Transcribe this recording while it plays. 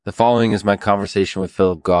The following is my conversation with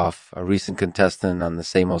Philip Goff, a recent contestant on the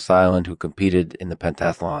Samos Island who competed in the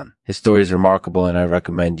Pentathlon. His story is remarkable and I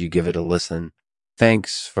recommend you give it a listen.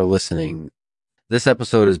 Thanks for listening. This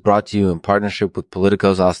episode is brought to you in partnership with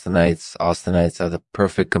Politico's Austinites. Austinites are the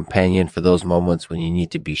perfect companion for those moments when you need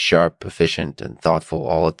to be sharp, efficient, and thoughtful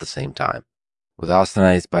all at the same time. With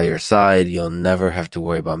Austinites by your side, you'll never have to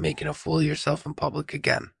worry about making a fool of yourself in public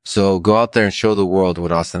again. So go out there and show the world what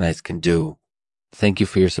Austinites can do. Thank you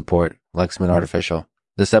for your support, Lexman Artificial.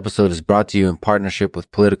 This episode is brought to you in partnership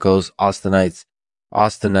with Politico's Austinites.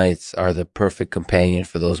 Austinites are the perfect companion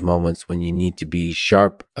for those moments when you need to be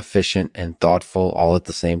sharp, efficient, and thoughtful all at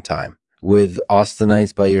the same time. With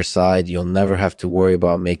Austinites by your side, you'll never have to worry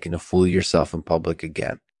about making a fool of yourself in public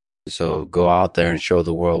again. So go out there and show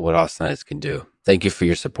the world what Austinites can do. Thank you for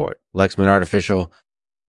your support. Lexman Artificial.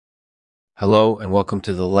 Hello and welcome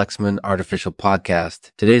to the Lexman Artificial Podcast.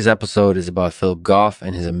 Today's episode is about Philip Goff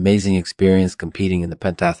and his amazing experience competing in the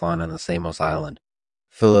pentathlon on the Samos Island.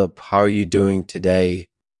 Philip, how are you doing today?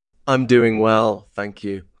 I'm doing well, thank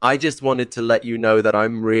you. I just wanted to let you know that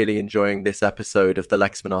I'm really enjoying this episode of the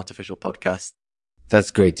Lexman Artificial Podcast. That's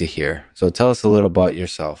great to hear. So tell us a little about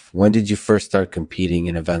yourself. When did you first start competing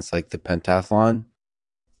in events like the pentathlon?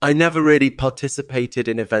 I never really participated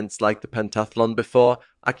in events like the pentathlon before.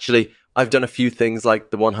 Actually, I've done a few things like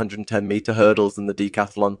the 110-meter hurdles and the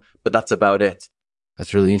decathlon, but that's about it.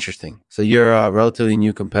 That's really interesting. So you're a relatively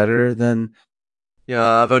new competitor then? Yeah,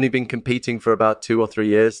 I've only been competing for about 2 or 3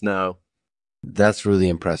 years now. That's really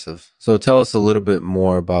impressive. So tell us a little bit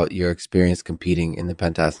more about your experience competing in the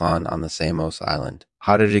pentathlon on the Samos Island.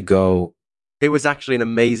 How did it go? It was actually an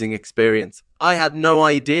amazing experience. I had no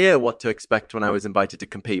idea what to expect when I was invited to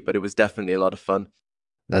compete, but it was definitely a lot of fun.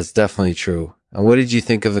 That's definitely true. And what did you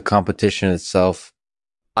think of the competition itself?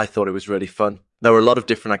 I thought it was really fun. There were a lot of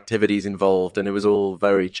different activities involved, and it was all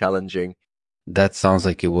very challenging. That sounds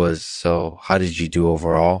like it was. So how did you do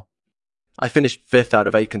overall? I finished 5th out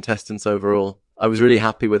of 8 contestants overall. I was really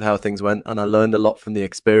happy with how things went, and I learned a lot from the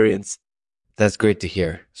experience. That's great to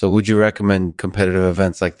hear. So would you recommend competitive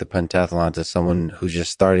events like the pentathlon to someone who's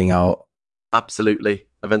just starting out? Absolutely.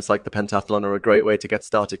 Events like the pentathlon are a great way to get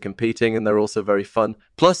started competing, and they're also very fun.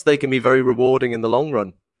 Plus, they can be very rewarding in the long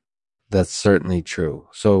run. That's certainly true.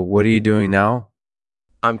 So what are you doing now?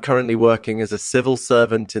 I'm currently working as a civil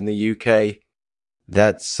servant in the UK.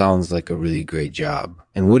 That sounds like a really great job.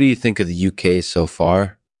 And what do you think of the UK so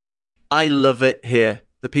far? I love it here.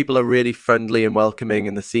 The people are really friendly and welcoming,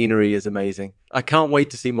 and the scenery is amazing. I can't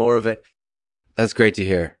wait to see more of it. That's great to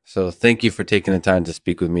hear. So thank you for taking the time to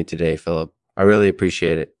speak with me today, Philip. I really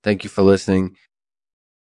appreciate it. Thank you for listening.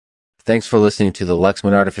 Thanks for listening to the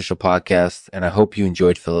Lexman Artificial Podcast, and I hope you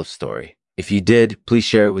enjoyed Philip's story. If you did, please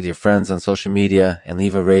share it with your friends on social media and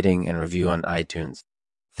leave a rating and review on iTunes.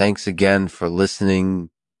 Thanks again for listening.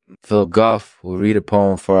 Philip Goff will read a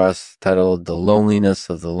poem for us titled The Loneliness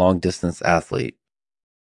of the Long-Distance Athlete.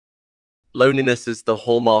 Loneliness is the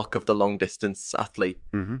hallmark of the long-distance athlete.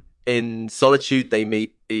 Mm-hmm. In solitude, they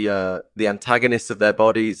meet the antagonists of their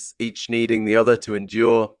bodies, each needing the other to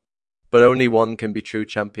endure, but only one can be true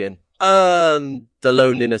champion. And the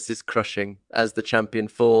loneliness is crushing as the champion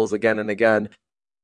falls again and again.